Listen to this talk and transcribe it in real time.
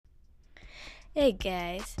Hey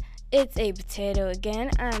guys, it's a potato again.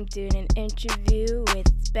 I'm doing an interview with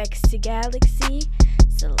Specks to Galaxy,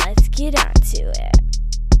 so let's get on to it.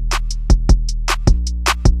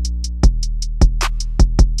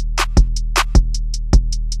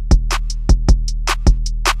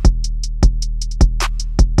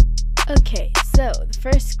 Okay, so the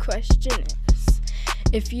first question is,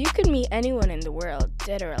 if you could meet anyone in the world,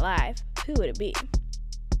 dead or alive, who would it be?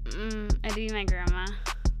 It'd be my grandma.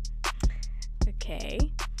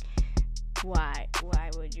 Okay. Why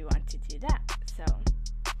would you want to do that?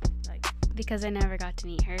 Because I never got to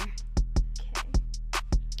meet her. Okay.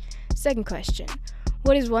 Second question.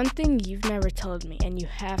 What is one thing you've never told me and you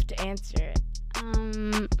have to answer it?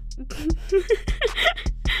 One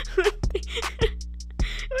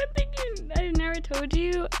thing I've never told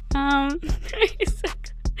you. I'm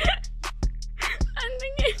thinking.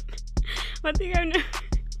 One thing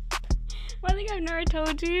I've never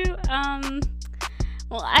told you.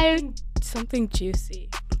 Something juicy.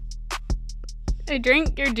 I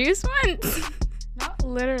drank your juice once. Not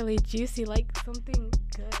literally juicy, like something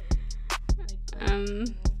good.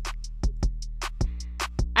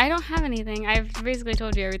 I don't have anything. I've basically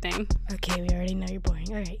told you everything. Okay, we already know you're boring.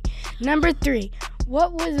 All right. Number 3.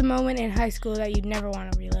 What was a moment in high school that you'd never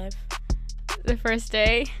want to relive? The first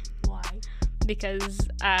day. Why? Because,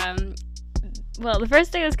 the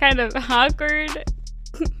first day was kind of awkward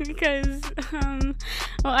because,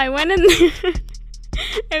 I went in there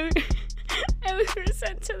and we were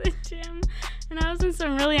sent to the gym and I was in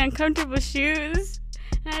some really uncomfortable shoes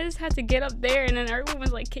and I just had to get up there and then everyone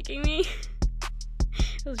was like kicking me.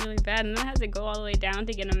 It was really bad, and then I had to go all the way down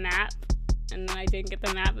to get a map, and then I didn't get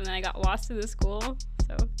the map, and then I got lost to the school.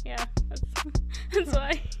 So yeah, that's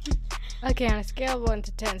why. Okay, on a scale of 1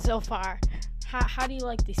 to 10 so far, how do you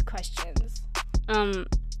like these questions?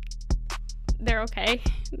 They're okay.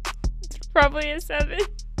 It's probably a 7.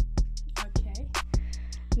 Okay.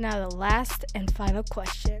 Now the last and final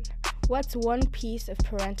question. What's one piece of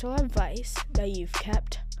parental advice that you've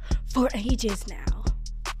kept for ages now?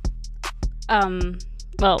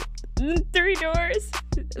 3 doors.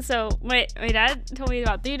 So my dad told me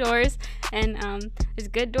about 3 doors, and there's a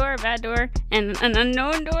good door, a bad door, and an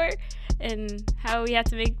unknown door, and how we have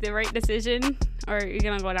to make the right decision or you're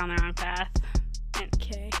gonna go down the wrong path.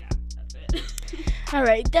 Okay. Yeah, that's it.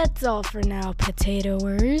 Alright, that's all for now,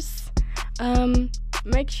 potatoers.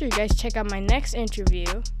 Make sure you guys check out my next interview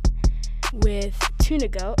with Tuna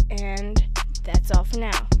Goat, and that's all for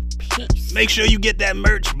now. Peace. Make sure you get that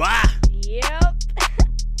merch, bye. Yep.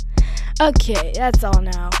 Okay, that's all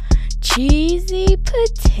now. Cheesy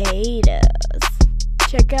potatoes.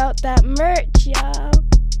 Check out that merch, y'all.